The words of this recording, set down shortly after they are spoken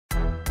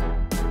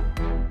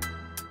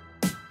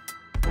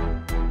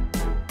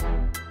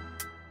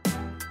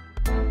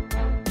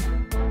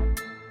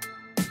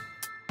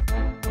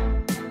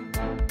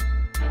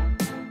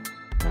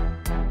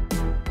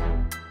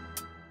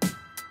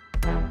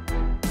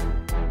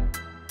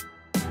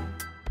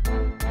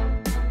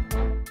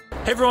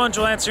Hey everyone,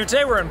 Joel Lance here.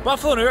 Today we're in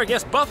Buffalo, New York.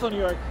 Yes, Buffalo, New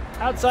York.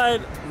 Outside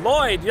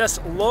Lloyd. Yes,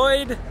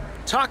 Lloyd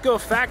Taco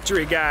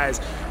Factory, guys.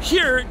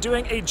 Here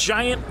doing a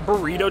giant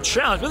burrito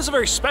challenge. But this is a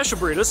very special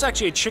burrito. This is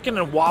actually a chicken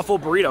and waffle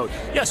burrito.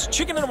 Yes,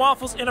 chicken and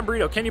waffles in a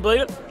burrito. Can you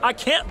believe it? I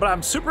can't, but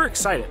I'm super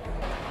excited.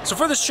 So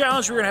for this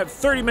challenge, we're gonna have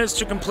 30 minutes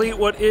to complete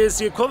what is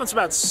the equivalent of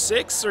about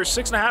 6 or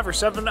 6.5 or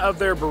 7 of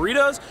their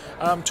burritos.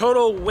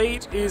 Total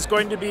weight is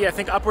going to be, I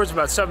think, upwards of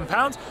about 7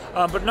 pounds,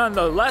 but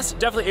nonetheless,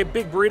 definitely a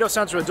big burrito.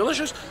 Sounds really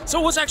delicious.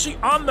 So what's actually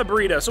on the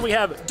burrito? So we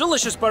have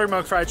delicious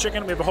buttermilk fried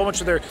chicken. We have a whole bunch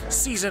of their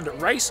seasoned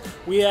rice.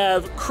 We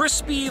have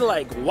crispy,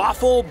 like,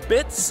 waffle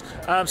bits.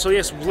 So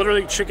yes,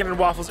 literally chicken and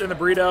waffles in the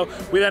burrito.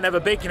 We then have a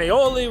bacon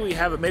aioli. We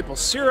have a maple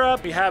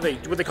syrup. We have a,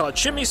 what they call a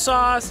chimney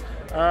sauce.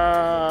 We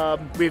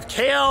have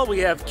kale, we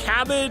have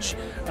cabbage,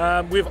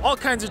 we have all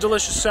kinds of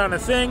delicious sounding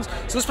things.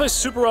 So this place is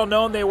super well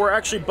known. They were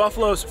actually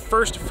Buffalo's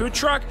first food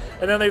truck,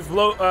 and then they've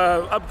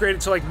upgraded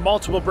to like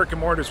multiple brick and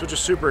mortars, which is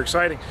super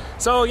exciting.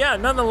 So yeah,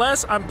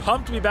 nonetheless, I'm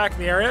pumped to be back in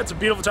the area. It's a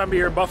beautiful time to be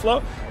here in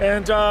Buffalo,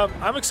 and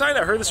I'm excited.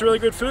 I heard this is really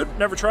good food,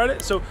 never tried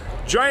it. So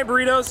giant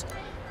burritos.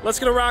 Let's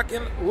get a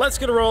rockin', let's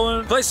get a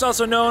rollin'. The place is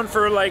also known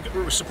for like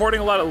supporting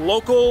a lot of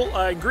local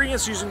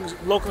ingredients, using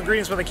local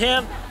ingredients when they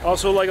can.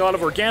 Also like a lot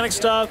of organic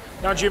stuff,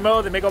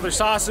 non-GMO, they make all their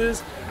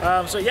sauces.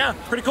 So yeah,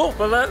 pretty cool,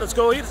 but let's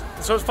go eat.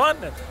 So it's fun,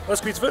 let's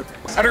go eat some food.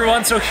 Hi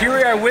everyone, so here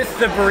we are with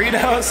the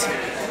burritos.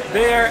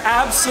 They are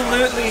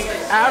absolutely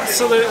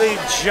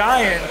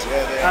giant.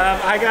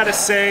 I gotta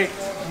say,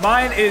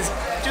 mine is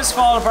just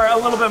falling apart a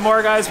little bit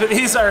more, guys, but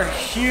these are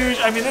huge.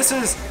 I mean, this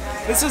is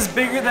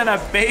bigger than a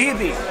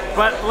baby.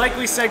 But like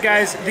we said,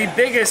 guys, the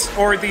biggest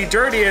or the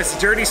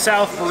dirtiest Dirty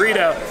South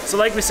Burrito. So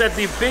like we said,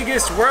 the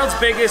biggest, world's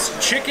biggest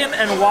chicken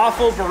and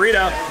waffle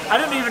burrito. I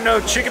didn't even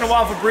know chicken and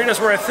waffle burritos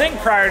were a thing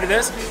prior to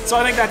this. So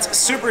I think that's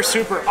super,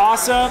 super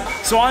awesome.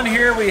 So on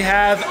here we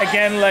have,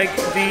 again, like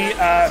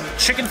the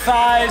chicken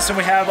thighs, and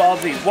we have all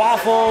the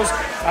waffles,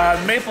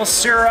 maple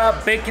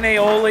syrup, bacon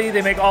aioli.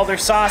 They make all their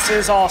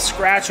sauces, all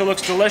scratch. It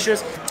looks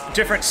delicious.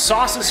 Different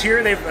sauces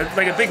here. They have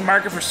like a big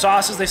market for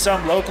sauces. They sell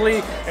them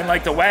locally in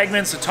like the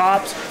Wegmans, the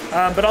Tops,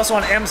 but also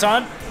on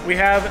Amazon. We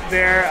have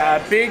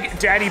their Big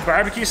Daddy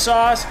barbecue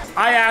sauce.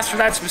 I asked for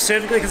that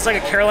specifically because it's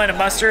like a Carolina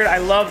mustard. I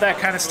love that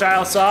kind of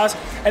style sauce.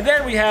 And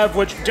then we have,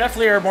 which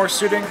definitely are more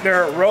suiting,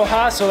 their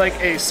Roja, so like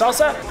a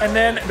salsa, and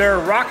then their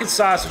rocket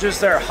sauce, which is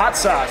their hot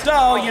sauce.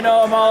 So, you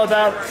know, I'm all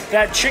about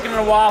that chicken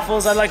and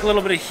waffles. I like a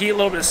little bit of heat, a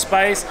little bit of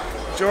spice.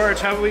 George,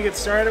 how about we get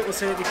started? We'll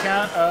say the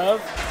count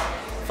of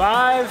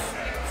 5,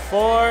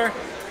 4,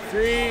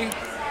 3,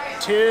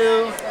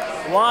 2,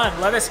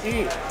 1. Let us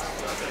eat.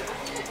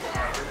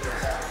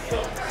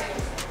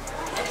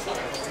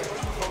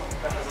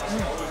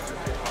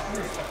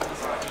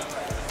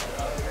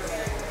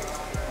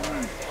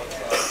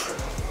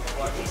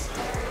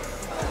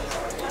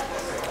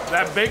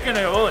 That bacon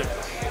aioli.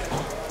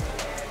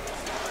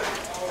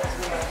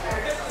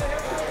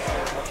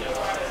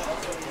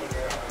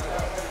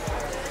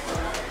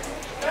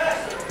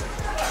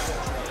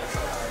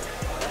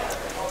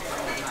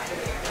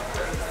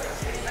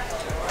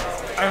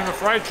 And the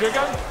fried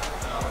chicken.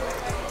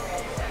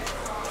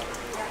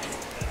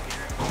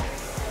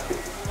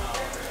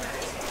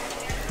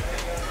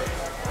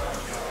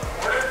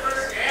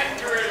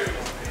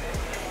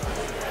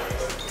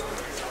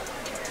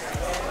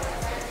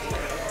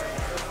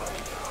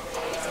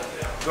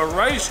 The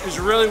rice is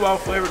really well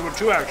flavored with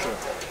too, actually.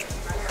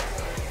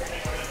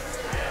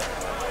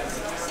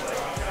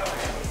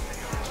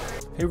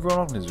 Hey everyone,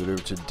 welcome to this video.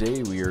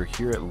 Today we are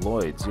here at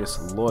Lloyds,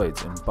 yes,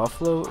 Lloyds in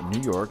Buffalo,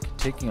 New York,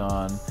 taking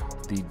on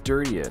the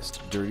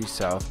dirtiest Dirty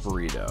South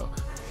Burrito.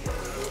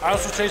 I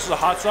also tasted the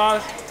hot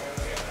sauce.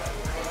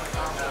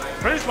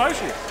 Pretty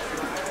spicy.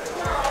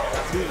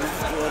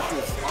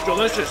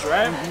 Delicious,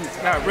 right?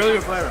 Mm-hmm. Yeah, really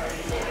good flavor.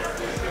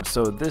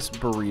 So this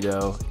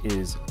burrito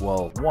is,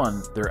 well,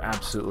 one, they're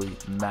absolutely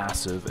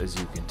massive, as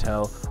you can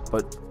tell,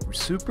 but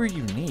super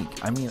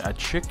unique. I mean, a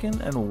chicken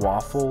and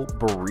waffle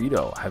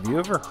burrito. Have you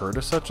ever heard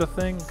of such a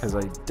thing? Because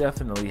I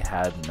definitely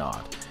had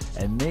not.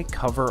 And they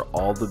cover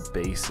all the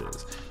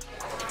bases.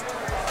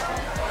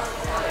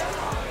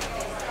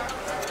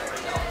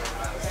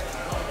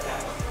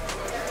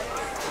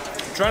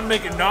 I'm trying to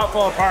make it not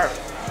fall apart.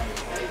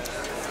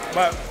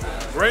 But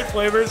great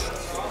flavors.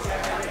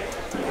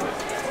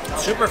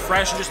 Super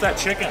fresh, just that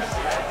chicken.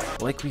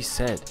 Like we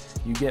said,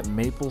 you get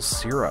maple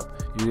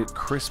syrup, you get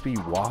crispy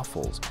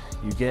waffles,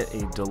 you get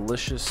a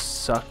delicious,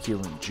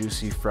 succulent,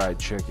 juicy fried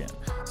chicken.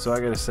 So I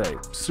gotta say,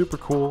 super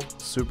cool,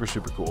 super,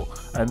 super cool.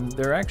 And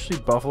they're actually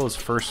Buffalo's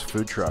first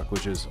food truck,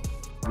 which is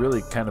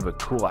really kind of a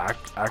cool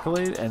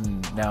accolade,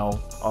 and now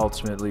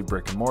ultimately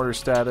brick and mortar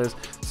status.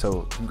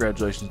 So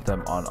congratulations to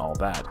them on all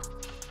that.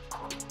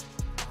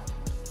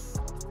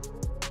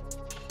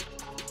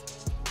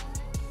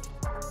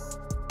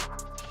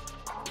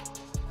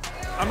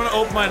 I'm gonna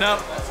open mine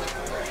up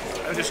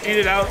and just eat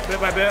it out bit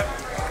by bit.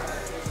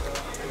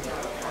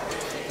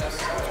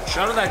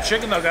 Shout out that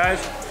chicken though,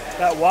 guys.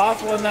 That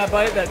waffle in that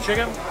bite, that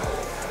chicken.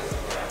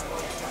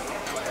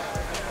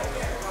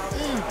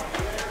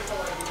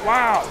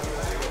 Wow.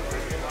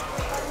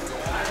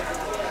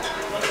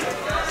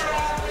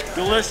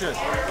 Delicious.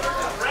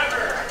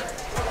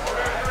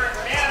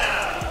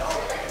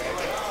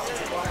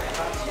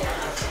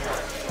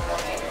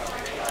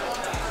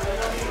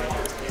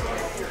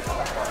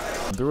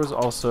 There was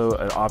also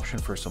an option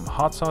for some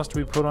hot sauce to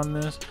be put on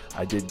this.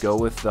 I did go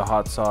with the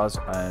hot sauce,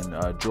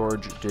 and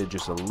George did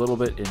just a little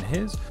bit in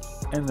his.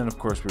 And then of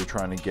course we were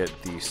trying to get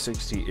the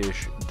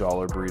 $60-ish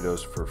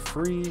burritos for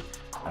free.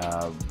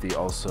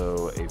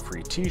 Also a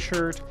free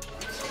t-shirt.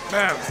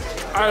 Man,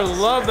 I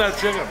love that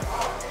chicken.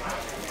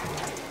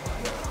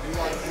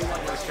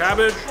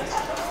 Cabbage.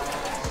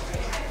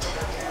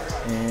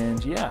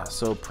 And yeah,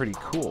 so pretty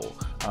cool.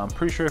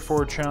 Pretty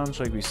straightforward challenge,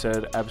 like we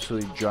said,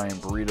 absolutely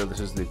giant burrito. This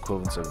is the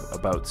equivalent of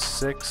about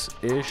 6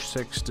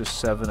 to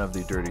 7 of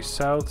the Dirty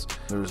Souths.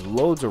 There's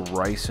loads of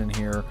rice in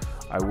here.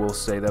 I will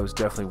say that was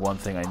definitely one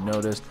thing I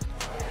noticed.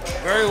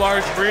 Very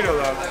large burrito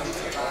though.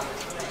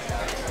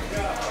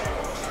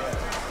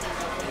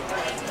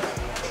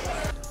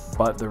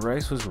 But the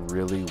rice was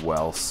really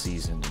well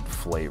seasoned and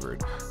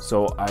flavored.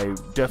 So I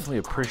definitely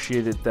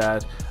appreciated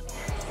that.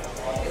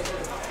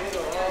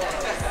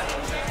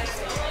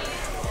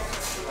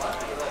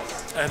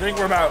 I think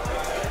we're about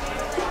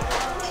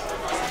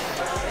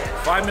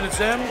 5 minutes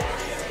in.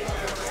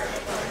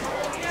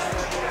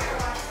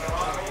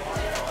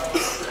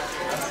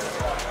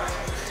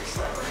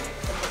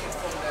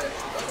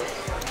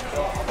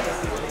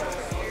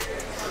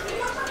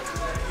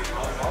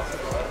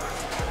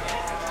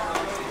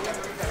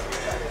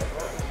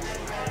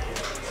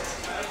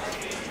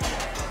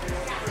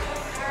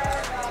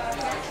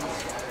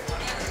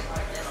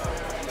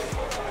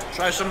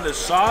 Try some of this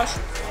sauce.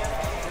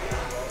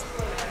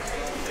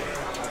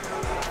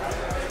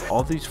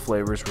 All these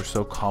flavors were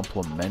so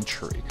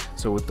complementary.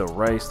 So with the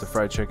rice, the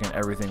fried chicken,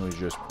 everything was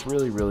just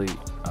really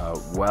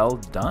well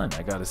done,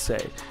 I gotta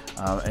say.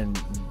 And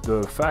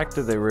the fact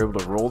that they were able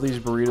to roll these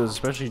burritos,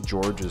 especially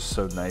George's,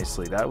 so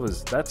nicely,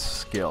 that's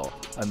skill.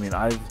 I mean,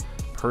 I've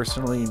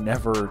personally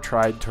never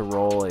tried to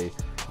roll a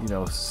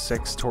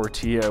 6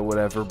 tortilla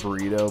whatever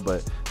burrito,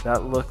 but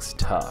that looks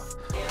tough.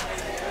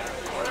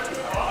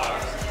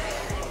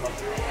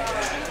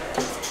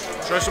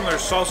 Try some of their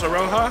salsa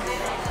roja.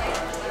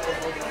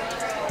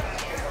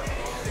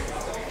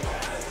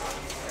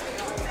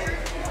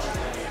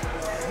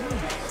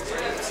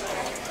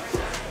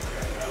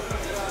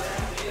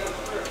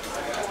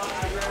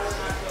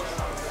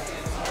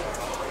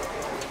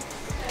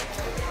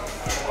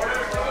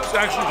 It's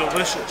actually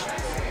delicious.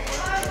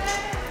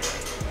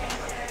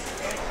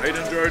 How you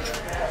doing, George?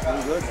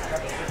 Pretty good.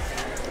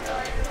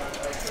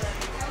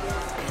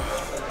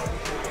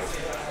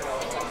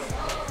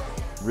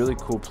 Really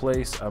cool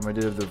place. I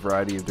did have the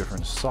variety of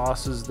different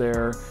sauces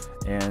there,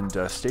 and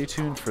stay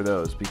tuned for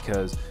those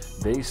because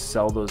they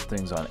sell those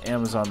things on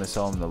Amazon. They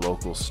sell them in the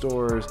local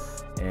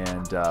stores,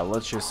 and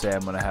let's just say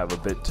I'm going to have a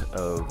bit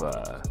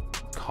of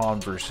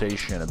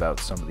conversation about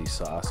some of these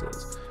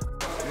sauces.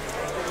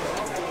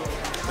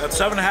 About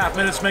 7.5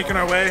 minutes making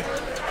our way.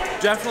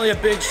 Definitely a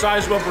big,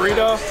 sizable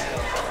burrito.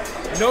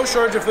 No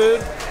shortage of food.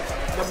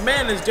 The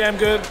man is damn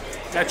good.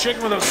 That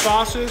chicken with those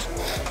sauces,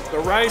 the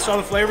rice, all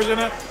the flavors in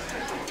it.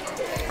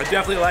 I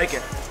definitely like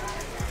it.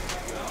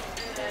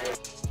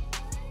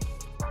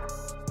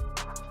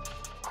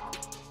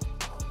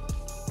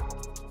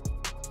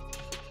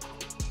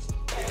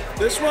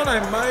 This one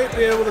I might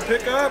be able to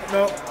pick up.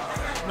 Nope,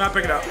 not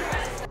picking up.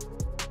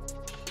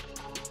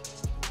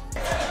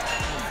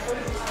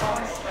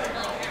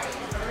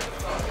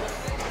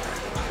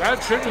 That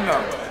chicken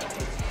though.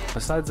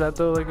 Besides that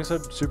though, like I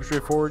said, super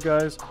straightforward,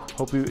 guys.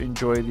 Hope you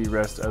enjoy the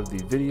rest of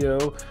the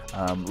video.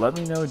 Let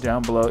me know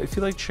down below if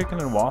you like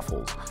chicken and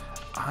waffles.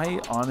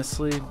 I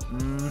honestly,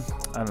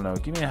 I don't know.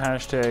 Give me a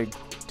hashtag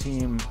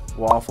team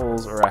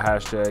waffles or a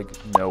hashtag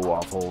no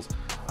waffles.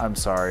 I'm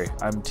sorry,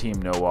 I'm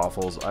team no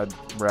waffles. I'd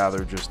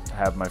rather just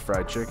have my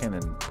fried chicken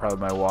and probably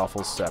my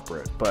waffles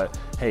separate. But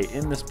hey,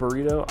 in this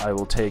burrito, I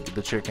will take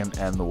the chicken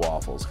and the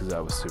waffles because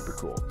that was super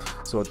cool.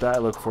 So with that, I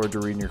look forward to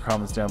reading your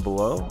comments down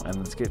below, and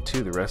let's get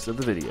to the rest of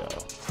the video.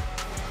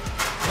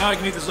 Now I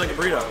can eat this like a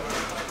burrito.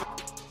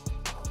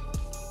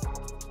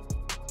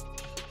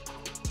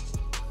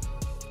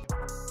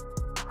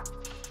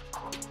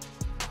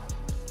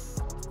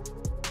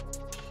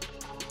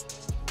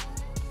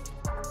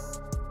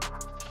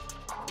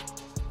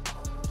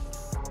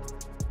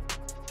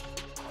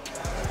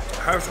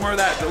 Have some more of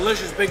that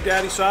delicious Big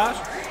Daddy sauce.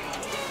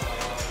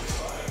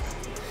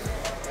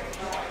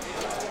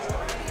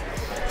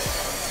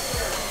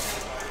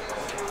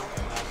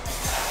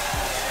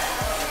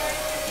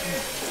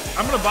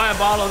 I'm gonna buy a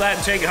bottle of that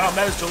and take it home.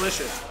 That is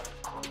delicious.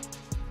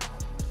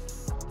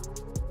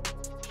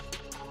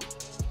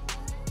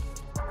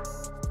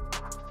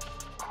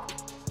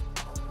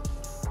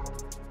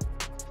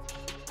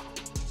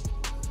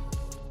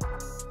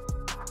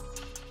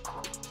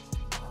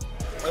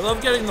 I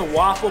love getting the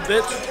waffle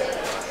bits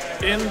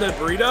in the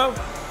burrito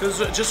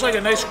because it's just like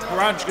a nice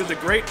crunch, gives a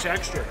great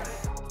texture.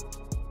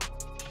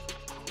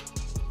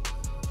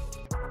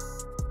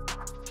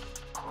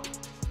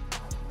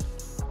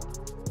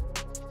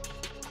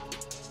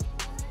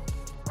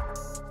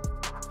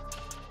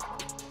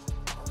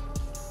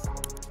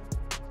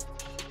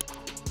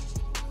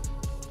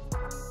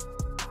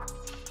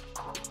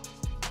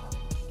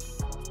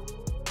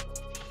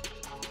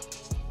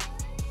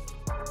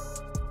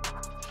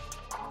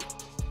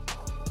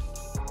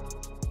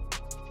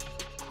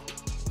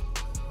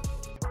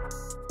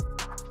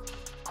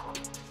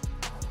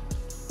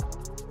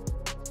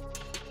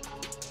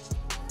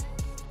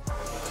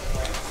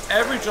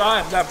 every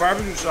time. That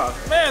barbecue sauce.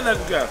 Man, that's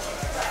good.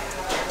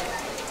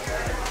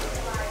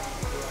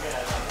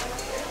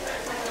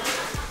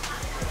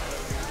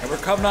 And we're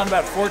coming on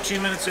about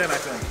 14 minutes in, I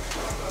think.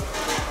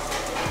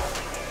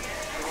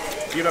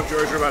 Keep it up,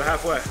 George. We're about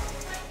halfway.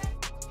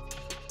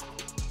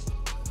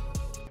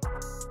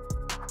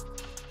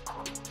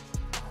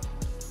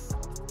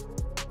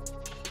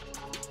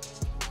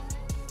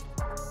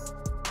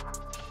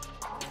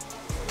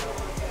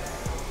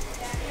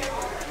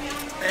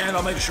 And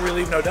I'll make sure we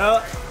leave no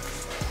doubt.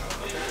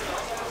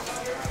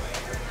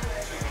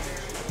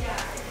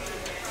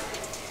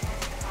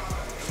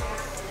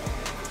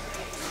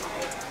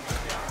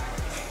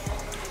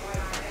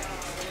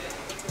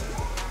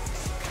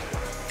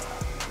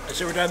 I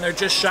say we're down there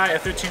just shy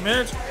of 15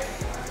 minutes.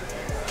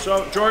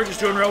 So George is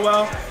doing real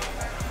well.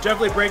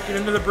 Definitely breaking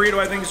into the burrito,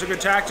 I think is a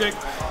good tactic.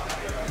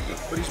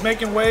 But he's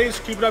making waves.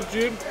 Keep it up,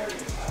 dude.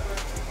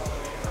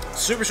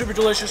 Super, super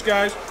delicious,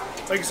 guys.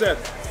 Like I said,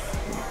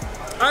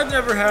 I've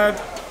never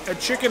had a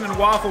chicken and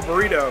waffle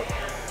burrito,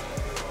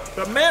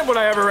 but man, would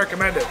I ever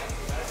recommend it.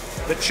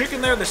 The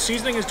chicken there, the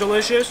seasoning is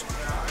delicious.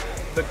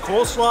 The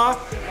coleslaw,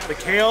 the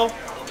kale,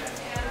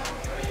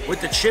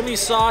 with the chimney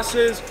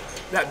sauces,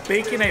 that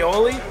bacon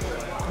aioli,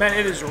 man,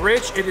 it is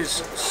rich, it is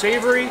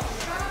savory.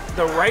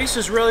 The rice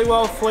is really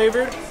well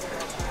flavored.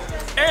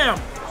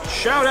 And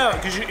shout out,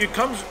 because it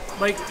comes,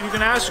 like,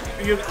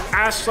 you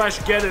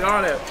ask / get it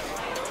on it.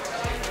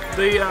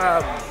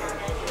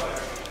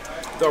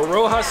 The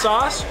Roja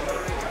sauce.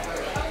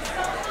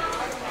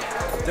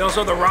 They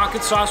also have the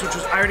rocket sauce, which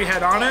I already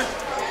had on it.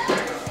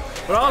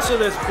 But also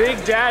this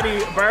Big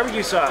Daddy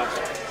barbecue sauce.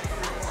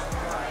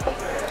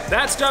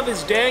 That stuff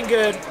is dang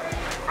good.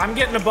 I'm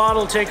getting a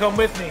bottle to take home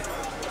with me.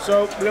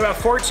 So we have about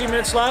 14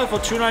 minutes left.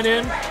 We'll tune on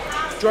in.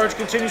 George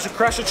continues to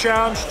crush the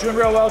challenge. Doing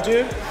real well,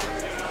 dude.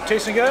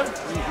 Tasting good?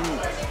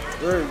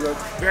 Mm-hmm. Very good.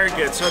 Very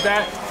good. So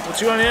that, we'll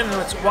tune on in and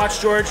let's watch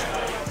George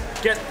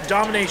get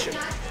domination.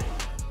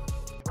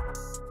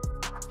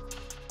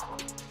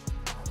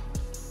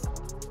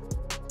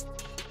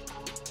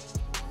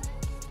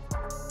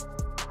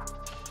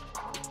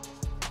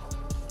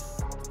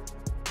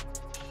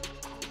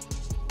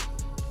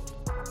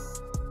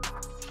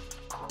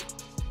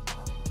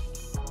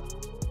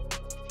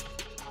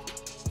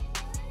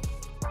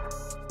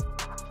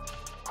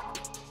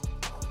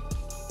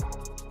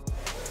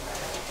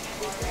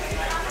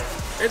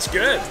 It's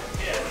good.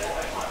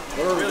 It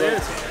really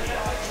is.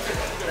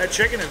 That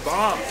chicken is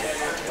bomb.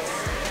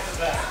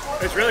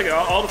 It's really good.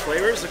 All the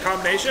flavors, the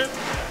combination,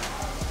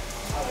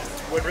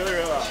 went really,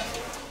 really well.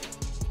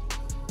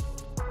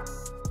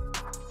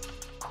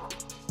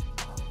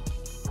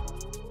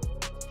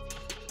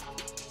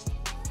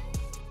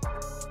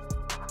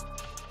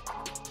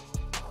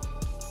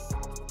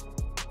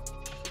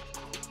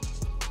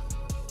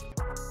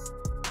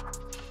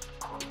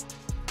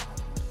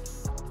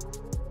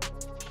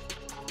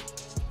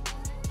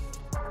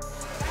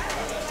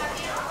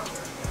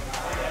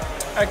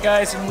 Alright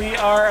guys, and we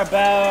are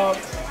about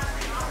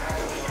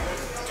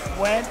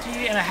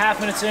 20 and a half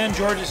minutes in.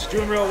 George is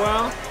doing real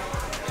well.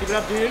 Keep it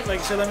up, dude.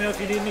 Like I said, let me know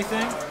if you need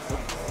anything.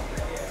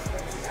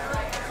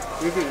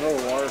 We need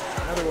another water.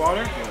 Another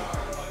water? Yeah.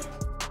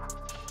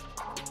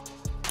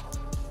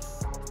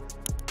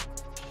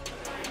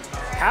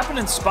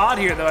 Happening spot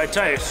here though, I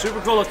tell you.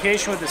 Super cool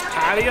location with this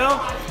patio.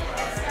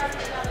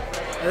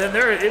 And then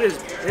there it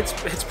is.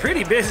 It's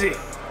pretty busy.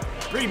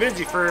 Pretty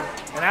busy for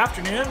an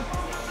afternoon.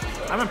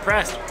 I'm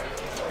impressed.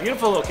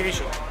 Beautiful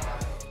location.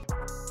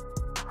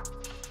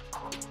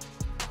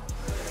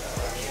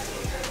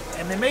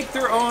 And they make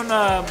their own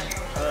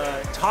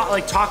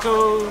like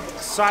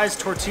taco-sized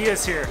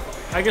tortillas here.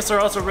 I guess they're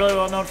also really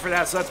well known for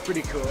that, so that's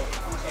pretty cool.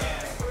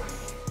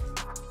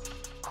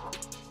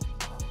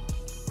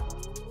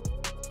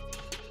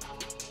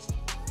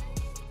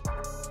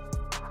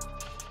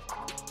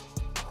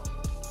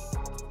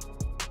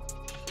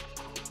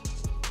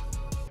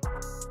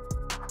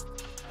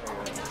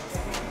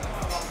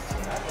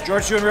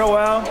 George doing real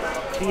well.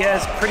 He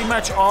has pretty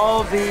much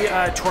all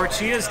the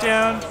tortillas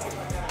down.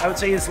 I would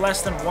say he has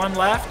less than one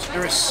left.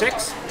 There are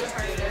 6.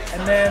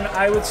 And then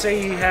I would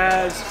say he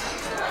has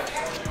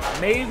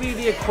maybe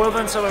the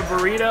equivalence of a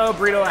burrito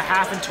and a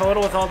half in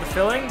total with all the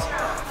fillings.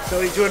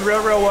 So he's doing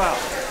real, real well.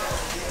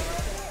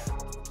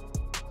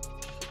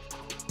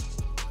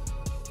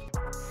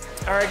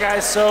 All right,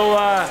 guys, so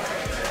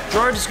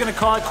George is gonna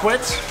call it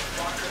quits.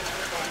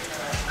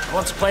 He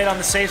wants to play it on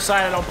the safe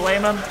side, I don't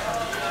blame him.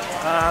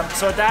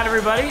 So with that,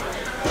 everybody,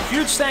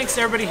 huge thanks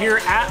to everybody here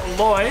at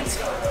Lloyds.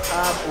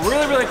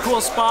 Really, really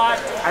cool spot.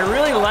 I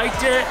really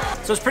liked it.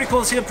 So it's pretty cool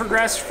to see them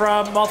progress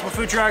from multiple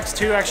food trucks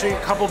to actually a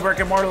couple brick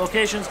and mortar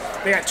locations.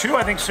 They got 2,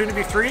 I think soon to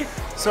be 3.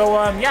 So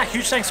yeah,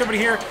 huge thanks to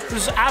everybody here.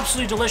 This is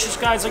absolutely delicious,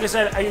 guys. Like I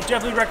said, I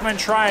definitely recommend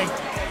trying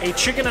a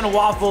chicken and a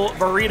waffle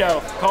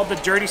burrito called the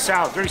Dirty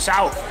South. Dirty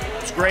South.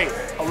 It's great.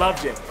 I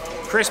loved it.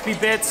 crispy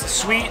bits,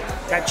 sweet.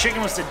 That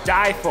chicken was to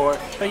die for.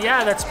 But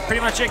yeah, that's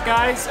pretty much it,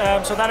 guys.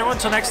 So that everyone,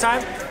 until next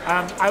time,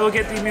 I will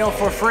get the meal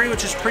for free,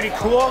 which is pretty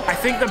cool. I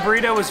think the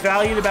burrito was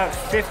valued about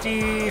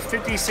 $50,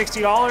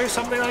 $60,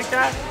 something like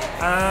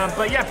that.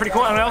 But yeah, pretty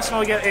cool. And I also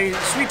will get a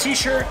sweet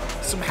t-shirt,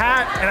 some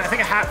hat, and I think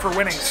a hat for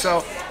winning.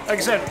 So like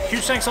I said,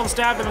 huge thanks to all the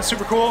staff. They've been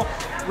super cool.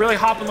 Really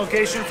hopping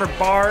location for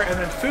bar and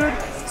then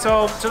food.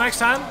 So till next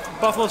time,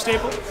 Buffalo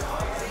staple.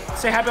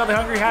 Stay happy, healthy,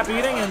 hungry, happy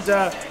eating, and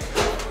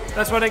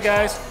that's about it,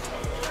 guys.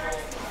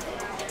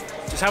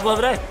 Just have a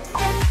lovely day.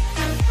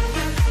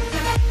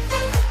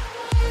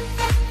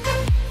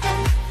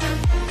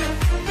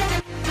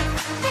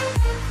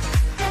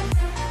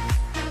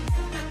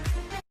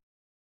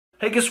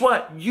 Hey, guess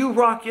what? You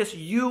rock. Yes,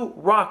 you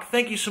rock.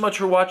 Thank you so much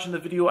for watching the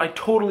video. I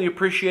totally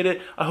appreciate it.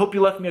 I hope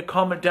you left me a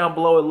comment down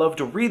below. I'd love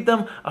to read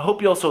them. I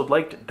hope you also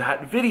liked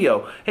that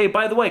video. Hey,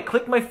 by the way,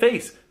 click my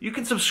face. You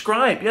can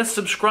subscribe. Yes,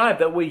 subscribe.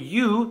 That way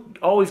you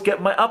always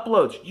get my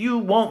uploads. You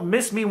won't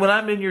miss me when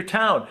I'm in your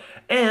town.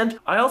 And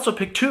I also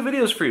picked 2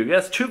 videos for you.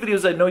 Yes, 2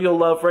 videos I know you'll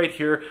love right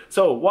here.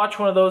 So watch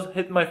one of those,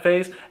 hit my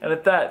face, and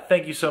at that,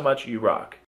 thank you so much. You rock.